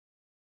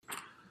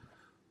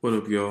What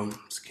up, y'all?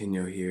 It's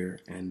Kenyo here,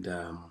 and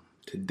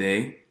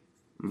today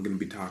I'm going to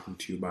be talking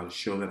to you about a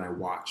show that I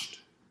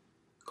watched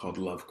called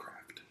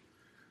Lovecraft.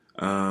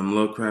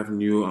 Lovecraft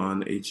new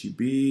on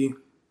HEB,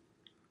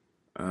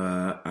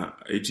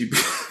 HEB,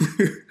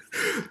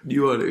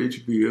 new on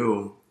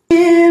HBO.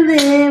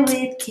 Chillin'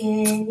 with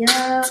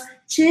Kenyo,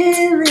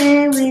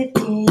 chillin' with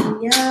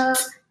Kenyo.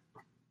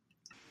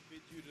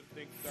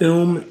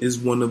 Film is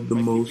one of the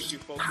most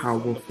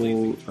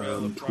powerful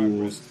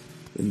tools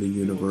in the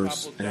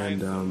universe,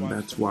 and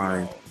that's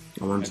why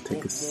I wanted to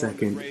take a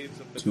second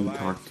to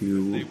talk to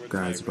you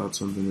guys about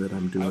something that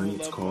I'm doing.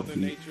 It's called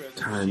the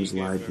Times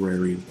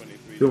Library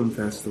Film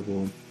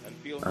Festival.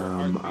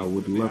 I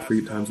would love for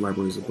you. Times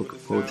Library is a book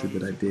of poetry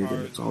that I did,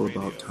 and it's all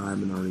about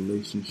time and our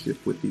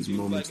relationship with these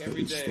moments that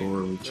we store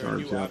and we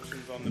charge up.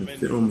 And the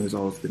film has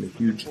always been a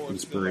huge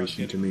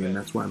inspiration to me, and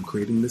that's why I'm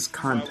creating this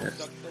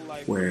contest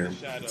where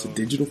it's a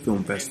digital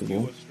film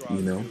festival,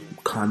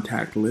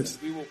 contactless,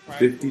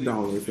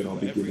 $50 that I'll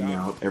be giving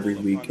out every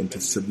week. And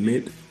to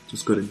submit,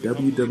 just go to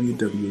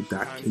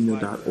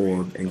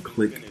www.kenya.org and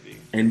click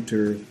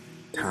Enter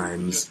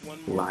Times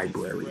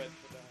Library.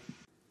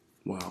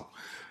 Wow.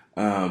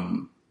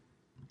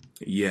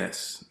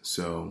 Yes.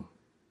 So,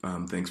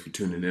 thanks for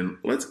tuning in.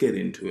 Let's get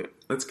into it.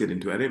 I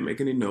didn't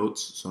make any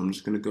notes, so I'm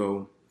just going to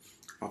go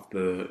off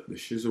the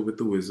shizzle with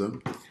the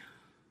whizzle,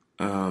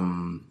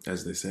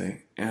 as they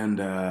say. And,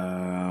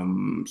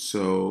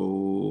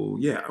 so,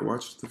 yeah, I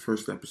watched the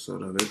first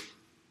episode of it.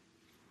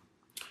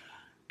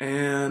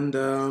 And,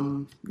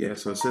 yeah,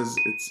 so it says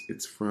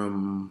it's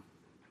from,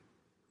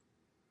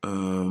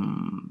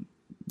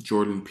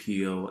 Jordan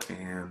Peele,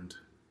 and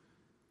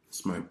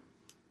it's my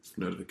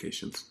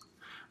notifications.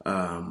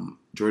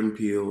 Jordan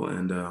Peele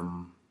and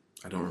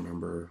I don't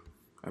remember.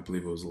 I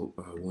believe it was a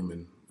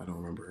woman. I don't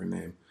remember her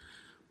name,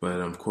 but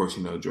of course,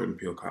 Jordan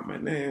Peele caught my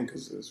name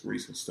because there's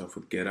recent stuff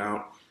with Get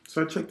Out.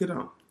 So I checked it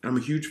out. I'm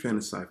a huge fan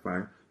of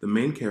sci-fi. The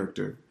main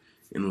character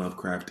in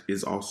Lovecraft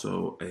is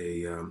also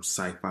a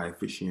sci-fi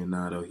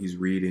aficionado. He's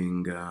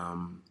reading.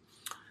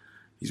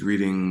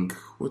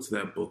 What's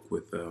that book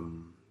with?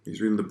 He's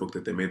reading the book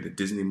that they made the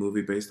Disney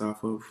movie based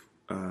off of.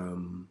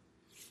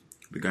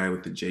 The guy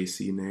with the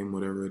JC name,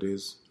 whatever it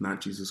is,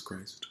 not Jesus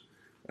Christ,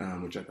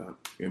 which I thought.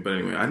 Yeah, but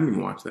anyway, I didn't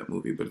even watch that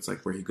movie, but it's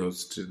like where he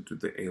goes to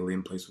the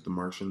alien place with the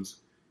Martians.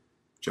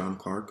 John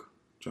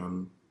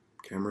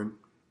Cameron,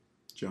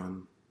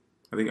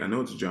 I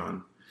know it's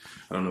John.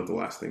 I don't know what the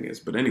last thing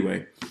is, but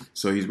anyway,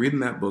 so he's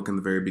reading that book in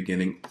the very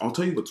beginning. I'll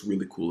tell you what's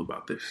really cool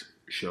about this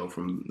show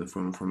from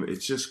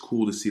it's just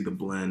cool to see the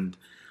blend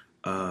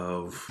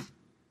of,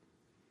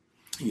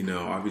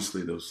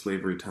 obviously those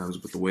slavery times,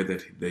 but the way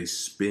that they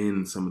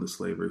spin some of the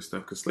slavery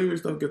stuff, because slavery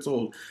stuff gets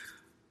old.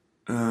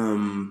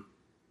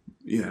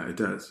 Yeah, it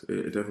does.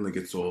 It definitely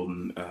gets old,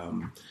 and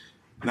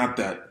not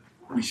that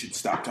we should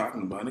stop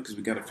talking about it, because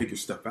we got to figure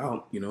stuff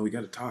out. We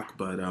got to talk,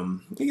 but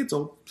it gets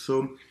old.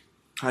 So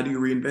how do you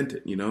reinvent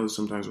it?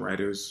 Sometimes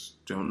writers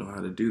don't know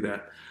how to do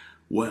that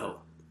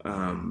well.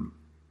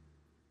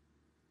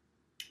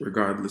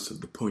 Regardless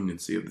of the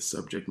poignancy of the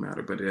subject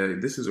matter. But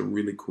this is a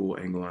really cool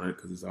angle on it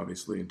because it's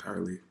obviously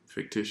entirely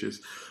fictitious,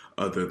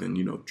 other than,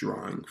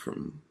 drawing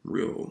from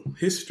real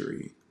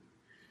history.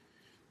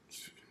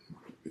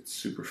 It's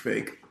super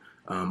fake,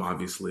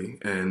 obviously.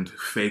 And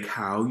fake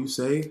how, you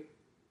say?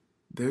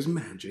 There's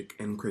magic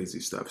and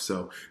crazy stuff.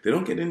 So they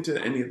don't get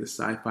into any of the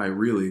sci-fi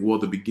really. Well,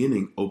 the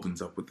beginning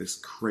opens up with this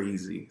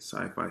crazy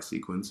sci-fi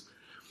sequence.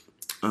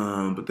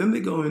 But then they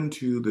go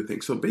into the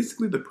thing. So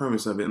basically the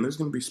premise of it, and there's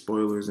going to be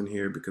spoilers in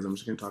here because I'm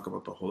just going to talk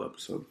about the whole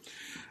episode.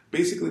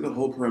 Basically the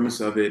whole premise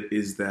of it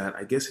is that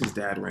I guess his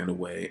dad ran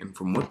away. And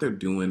from what they're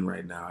doing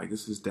right now, I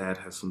guess his dad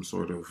has some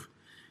sort of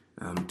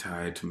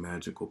tied to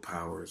magical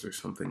powers or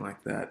something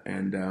like that.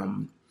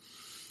 And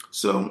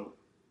so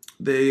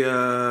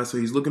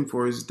he's looking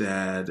for his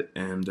dad.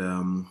 And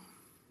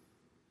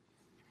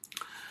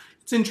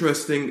it's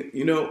interesting,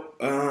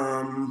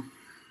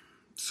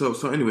 So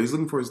anyway, he's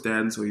looking for his dad,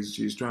 and so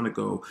he's trying to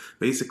go.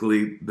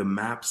 Basically, the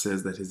map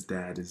says that his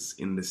dad is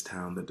in this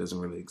town that doesn't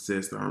really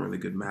exist. There aren't really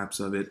good maps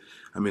of it.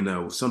 I mean,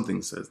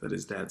 something says that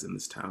his dad's in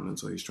this town, and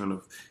so he's trying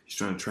to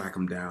track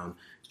him down.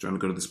 He's trying to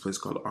go to this place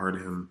called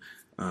Ardham,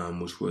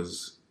 which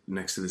was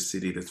next to the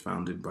city that's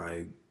founded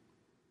by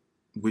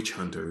witch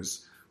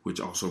hunters,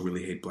 which also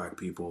really hate black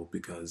people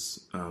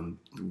because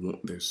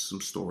there's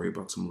some story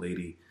about some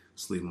lady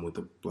sleeping with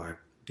a black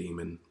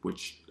demon,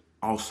 which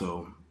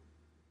also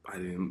I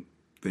didn't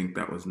think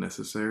that was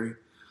necessary.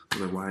 I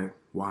was like,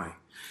 why?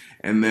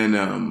 And then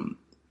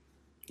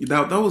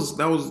that was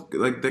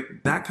like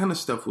that kind of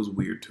stuff was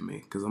weird to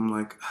me because I'm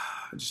like,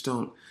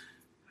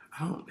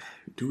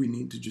 do we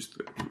need to just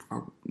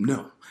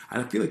no?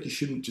 I feel like you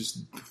shouldn't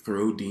just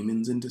throw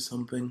demons into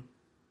something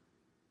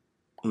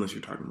unless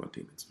you're talking about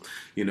demons,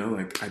 it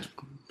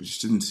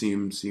just didn't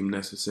seem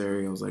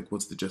necessary. I was like,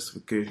 what's the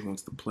justification?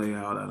 What's the play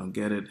out? I don't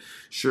get it.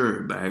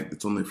 Sure,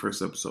 it's only the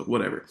first episode,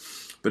 whatever.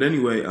 But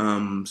anyway,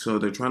 so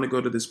they're trying to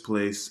go to this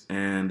place,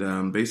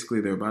 and basically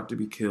they're about to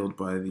be killed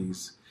by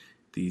these.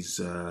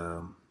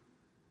 Should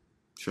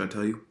I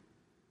tell you?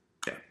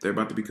 Yeah, they're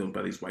about to be killed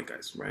by these white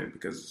guys, right?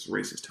 Because it's a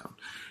racist town.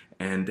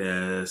 And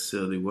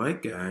so the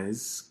white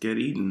guys get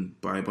eaten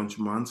by a bunch of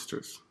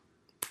monsters.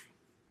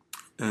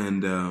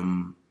 And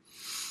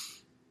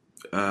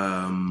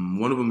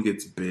one of them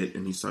gets bit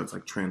and he starts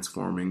like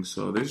transforming.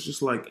 So there's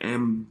just like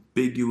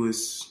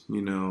ambiguous,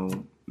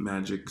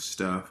 magic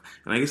stuff.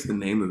 And I guess the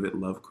name of it,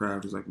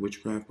 Lovecraft, is like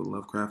witchcraft, but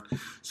Lovecraft.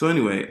 So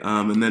anyway,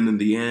 and then in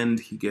the end,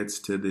 he gets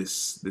to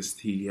this.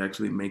 He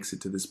actually makes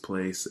it to this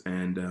place,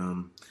 and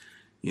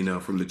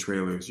from the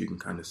trailers, you can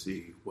kind of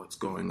see what's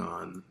going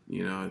on.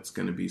 It's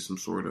going to be some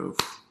sort of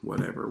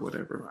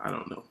whatever. I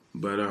don't know,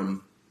 but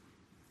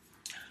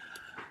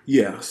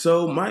yeah.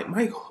 So my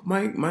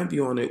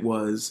view on it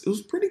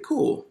was pretty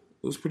cool.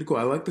 It was pretty cool.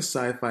 I like the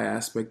sci-fi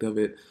aspect of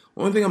it.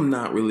 Only thing I'm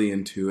not really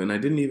into, and I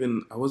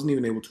wasn't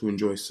even able to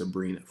enjoy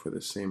Sabrina for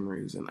the same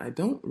reason. I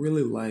don't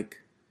really like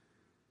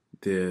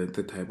the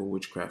type of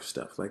witchcraft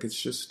stuff. Like it's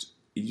just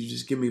you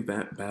just give me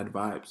bad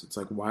vibes. It's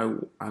like why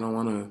I don't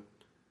want to.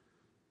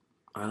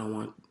 I don't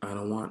want it. I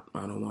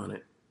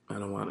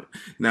don't want it.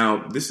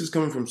 Now, this is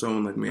coming from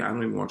someone like me. I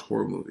don't even watch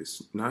horror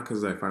movies. Not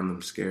because I find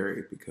them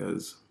scary,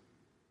 because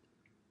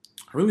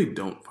I really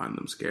don't find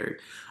them scary.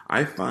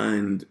 I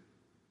find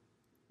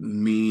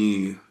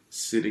me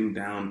sitting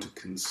down to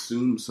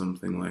consume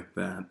something like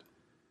that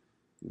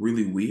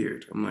really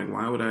weird. I'm like,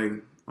 why would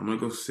I'm going to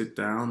go sit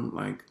down?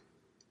 Like,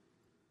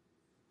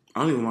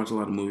 I don't even watch a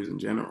lot of movies in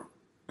general.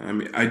 I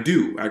mean, I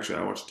do actually.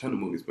 I watch a ton of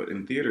movies, but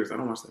in theaters, I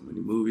don't watch that many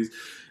movies.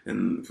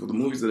 And for the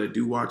movies that I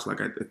do watch,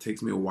 it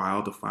takes me a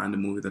while to find a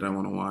movie that I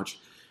want to watch.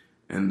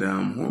 And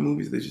horror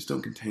movies, they just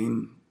don't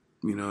contain,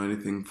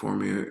 anything for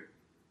me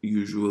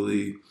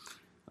usually.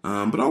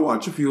 But I'll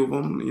watch a few of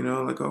them.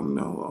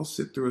 I'll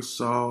sit through a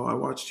Saw. I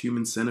watched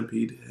Human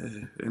Centipede,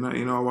 and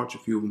I'll watch a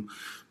few of them.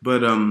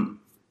 But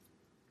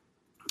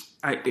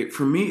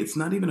for me, it's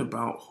not even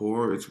about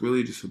horror. It's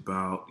really just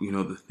about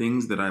the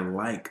things that I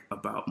like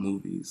about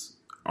movies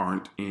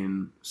aren't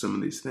in some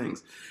of these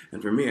things.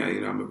 And for me,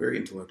 I'm a very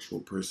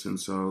intellectual person.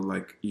 So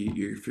like,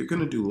 if you're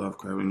gonna do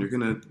Lovecraft and you're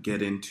gonna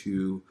get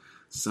into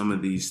some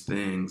of these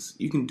things,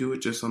 you can do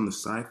it just on the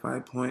sci-fi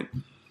point.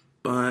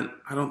 But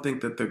I don't think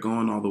that they're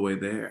going all the way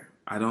there.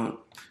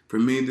 For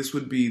me, this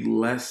would be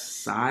less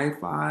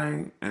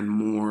sci-fi and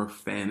more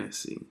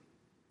fantasy.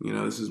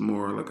 This is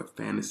more like a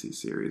fantasy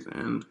series,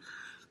 and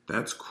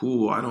that's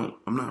cool.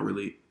 I'm not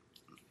really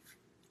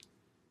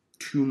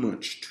too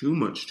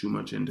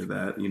much into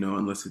that,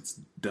 unless it's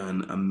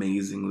done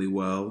amazingly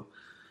well.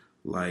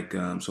 Like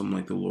something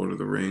like The Lord of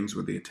the Rings,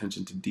 where the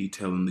attention to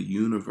detail in the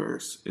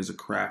universe is a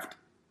craft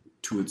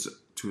to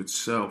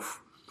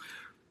itself.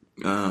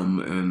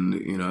 And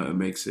it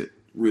makes it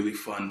really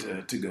fun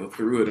to go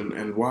through it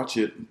and watch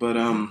it. But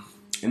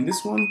in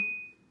this one,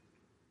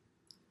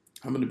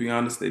 I'm going to be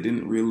honest, they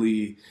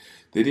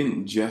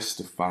didn't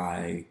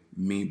justify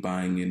me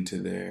buying into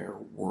their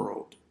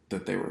world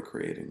that they were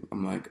creating.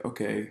 I'm like,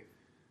 okay,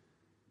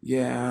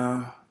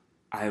 yeah,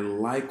 I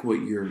like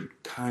what you're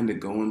kind of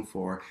going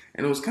for.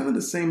 And it was kind of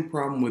the same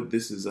problem with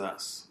This Is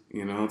Us.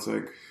 It's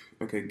like,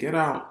 okay, Get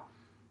Out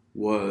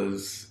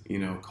was,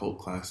 cult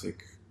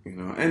classic,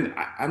 and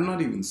I'm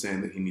not even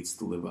saying that he needs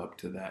to live up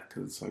to that,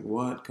 because it's like,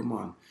 what? Come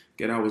on.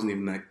 Get Out wasn't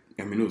even that,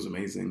 I mean, it was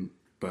amazing,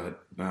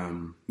 but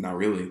not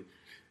really.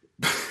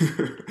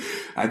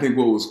 I think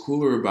what was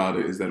cooler about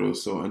it is that it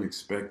was so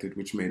unexpected,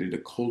 which made it a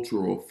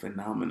cultural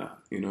phenomena,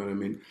 you know what I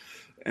mean?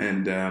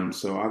 And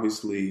so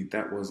obviously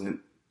that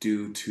wasn't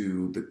due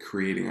to the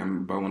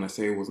creating. But when I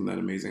say it wasn't that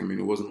amazing, I mean,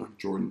 it wasn't like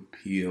Jordan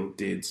Peele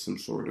did some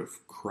sort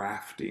of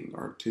crafting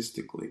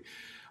artistically.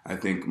 I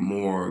think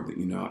more,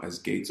 as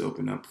gates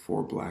open up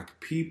for black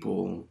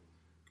people,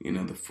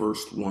 the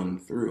first one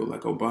through,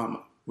 like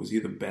Obama, was he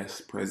the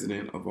best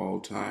president of all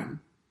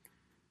time?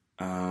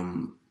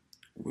 Um,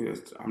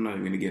 I'm not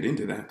even going to get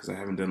into that because I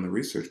haven't done the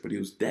research, but he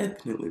was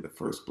definitely the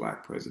first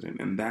black president,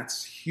 and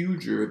that's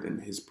huger than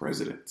his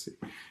presidency,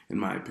 in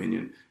my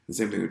opinion. The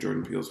same thing with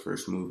Jordan Peele's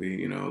first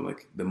movie,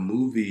 like the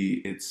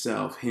movie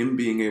itself, him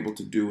being able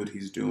to do what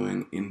he's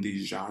doing in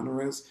these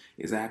genres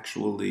is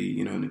actually,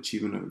 an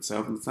achievement of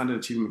itself. And it's not an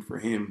achievement for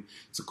him,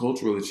 it's a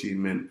cultural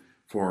achievement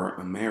for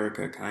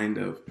America, kind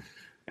of.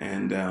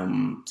 And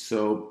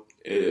so,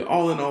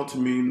 all in all, to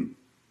me,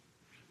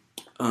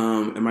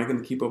 am I going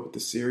to keep up with the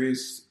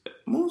series?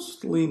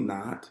 Mostly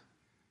not.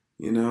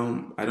 I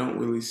don't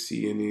really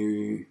see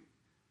anything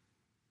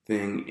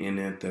in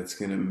it that's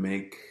going to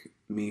make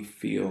me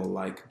feel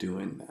like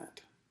doing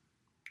that,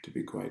 to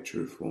be quite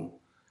truthful.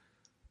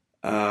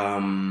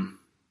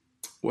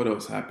 What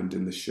else happened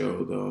in the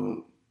show,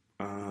 though,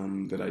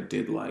 that I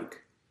did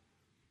like?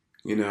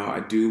 I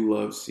do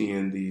love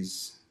seeing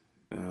these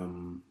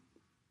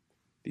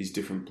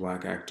different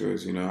black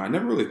actors. I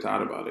never really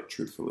thought about it,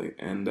 truthfully,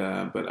 and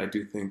but I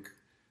do think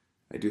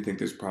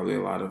there's probably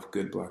a lot of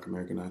good black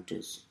American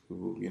actors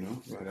who,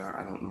 that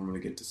I don't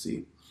normally get to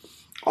see.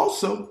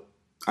 Also,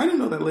 I didn't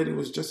know that lady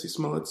was Jussie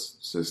Smollett's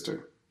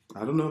sister.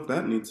 I don't know if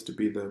that needs to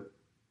be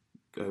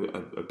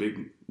a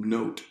big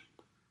note,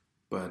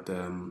 but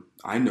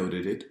I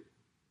noted it.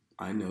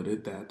 I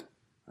noted that.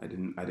 I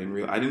didn't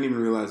even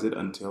realize it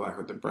until I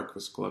heard the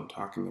Breakfast Club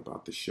talking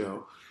about the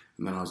show.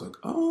 And then I was like,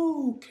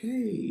 oh,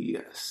 okay,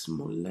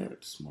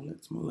 Smollett.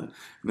 And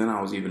then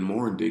I was even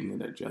more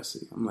indignant at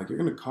Jesse. I'm like, you're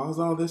going to cause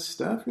all this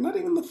stuff? You're not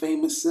even the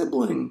famous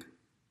sibling.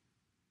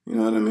 You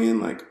know what I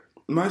mean? Like,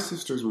 my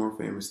sister's more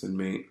famous than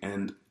me,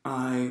 and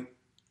I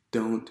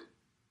don't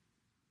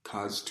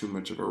cause too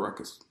much of a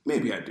ruckus.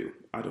 Maybe I do.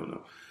 I don't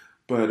know.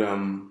 But,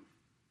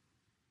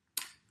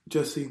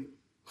 Jesse, you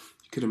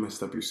could have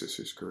messed up your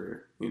sister's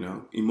career, you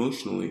know?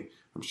 Emotionally,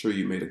 I'm sure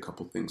you made a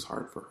couple things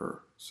hard for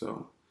her.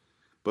 So,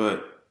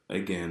 but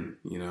again,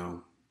 you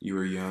know, you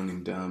were young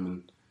and dumb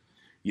and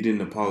you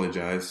didn't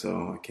apologize,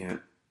 so I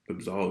can't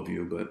absolve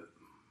you, but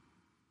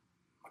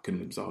I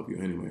couldn't absolve you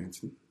anyway. I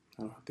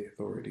don't have the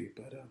authority,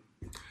 but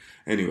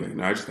anyway,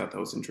 no, I just thought that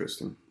was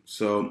interesting.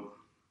 So,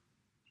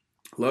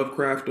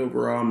 Lovecraft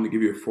overall, I'm going to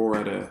give you a 4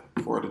 out of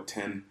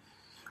 10.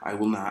 I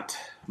will not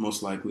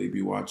most likely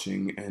be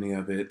watching any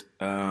of it.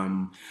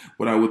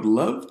 What I would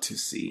love to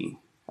see,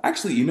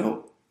 actually, you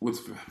know, what's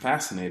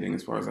fascinating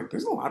as far as like,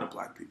 there's a lot of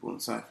black people in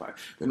sci-fi.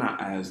 They're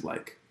not as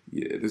like,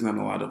 there's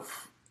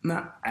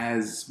not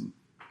as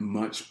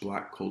much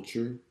black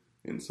culture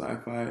in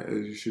sci-fi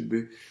as you should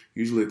be.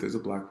 Usually if there's a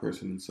black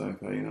person in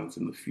sci-fi, you know, it's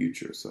in the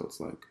future. So it's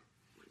like,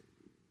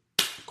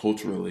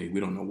 culturally, we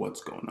don't know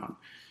what's going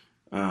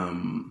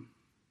on.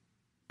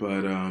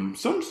 But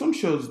some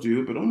shows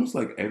do, but almost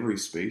like every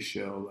space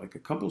show, like a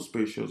couple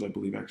space shows I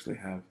believe actually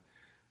have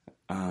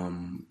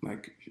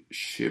like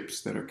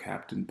ships that are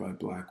captained by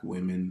black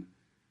women.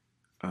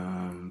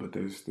 But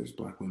there's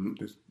black women.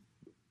 There's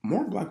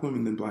more black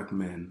women than black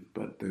men,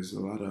 but there's a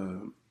lot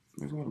of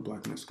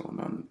blackness going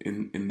on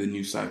in the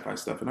new sci-fi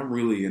stuff. And I'm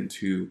really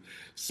into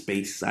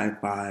space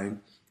sci-fi.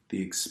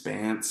 The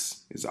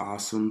Expanse is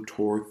awesome.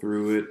 Tore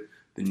through it.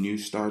 The new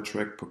Star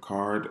Trek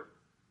Picard,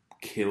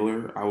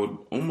 killer. I would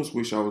almost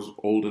wish I was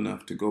old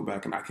enough to go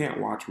back, and I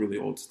can't watch really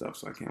old stuff,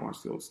 so I can't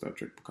watch the old Star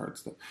Trek Picard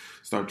stuff,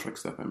 Star Trek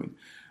stuff, I mean.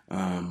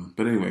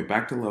 But anyway,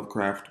 back to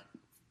Lovecraft.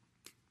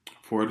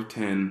 4 out of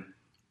 10.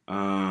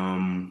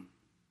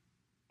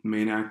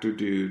 Main actor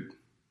dude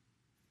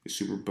is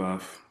super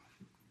buff.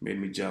 Made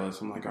me jealous.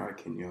 I'm like, all right,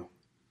 Kenyo, you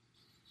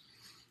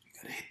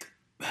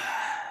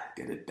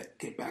gotta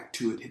get back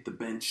to it. Hit the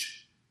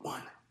bench. 1,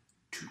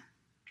 2,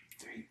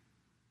 3,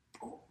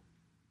 4,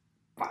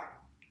 5.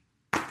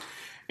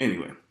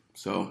 Anyway,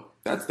 so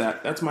that's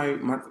that. That's my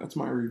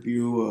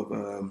review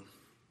of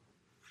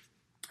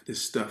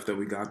this stuff that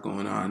we got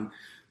going on.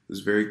 It's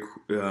very.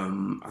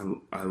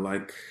 I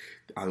like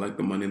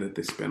the money that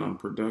they spent on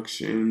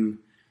production.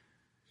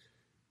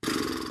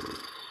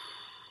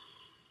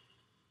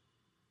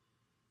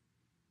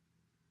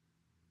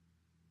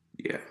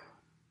 Yeah.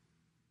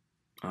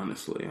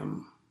 Honestly,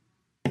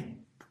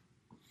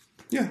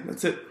 yeah,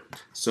 that's it.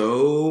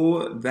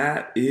 So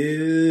that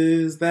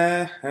is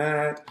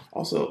that.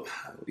 Also,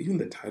 even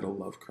the title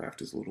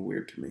Lovecraft is a little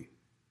weird to me.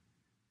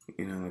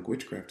 You know, like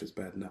witchcraft is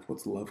bad enough.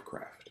 What's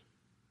Lovecraft?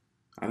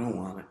 I don't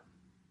want it.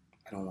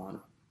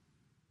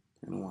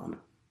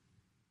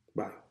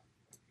 Bye.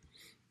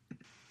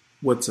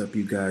 What's up,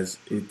 you guys?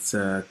 It's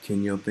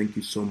Kenyo. Thank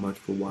you so much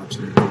for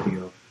watching the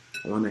video.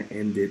 I want to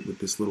end it with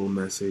this little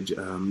message.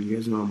 You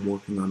guys know I'm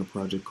working on a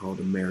project called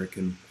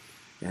American,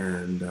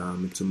 and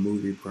it's a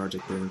movie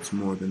project, and it's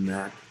more than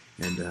that.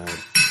 And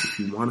if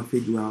you want to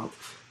figure out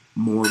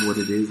more what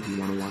it is, if you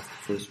want to watch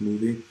the first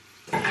movie,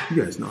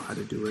 you guys know how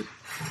to do it.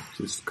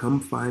 Just come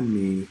find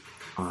me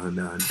on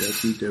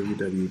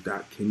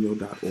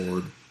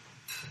www.kenyo.org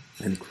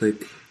and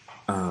click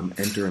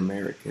Enter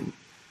American.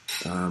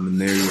 And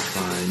there you'll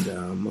find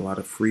a lot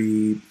of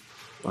free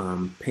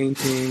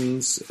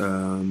paintings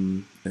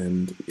and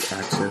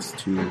access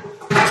to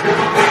what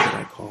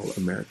I call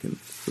American,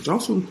 which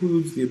also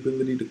includes the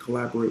ability to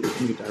collaborate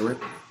with me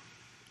directly.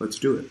 Let's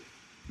do it.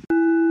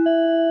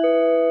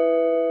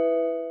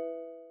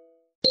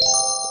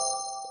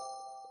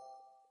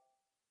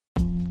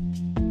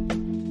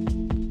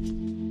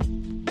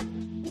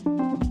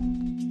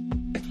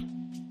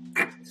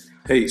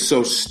 Hey,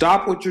 so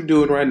stop what you're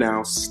doing right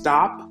now.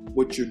 Stop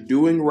what you're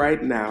doing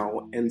right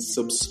now and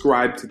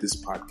subscribe to this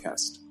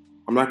podcast.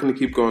 I'm not going to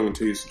keep going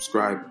until you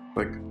subscribe.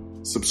 Like,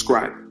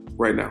 subscribe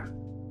right now.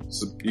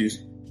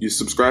 You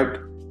subscribed?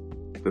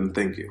 Then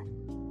thank you.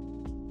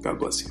 God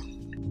bless you.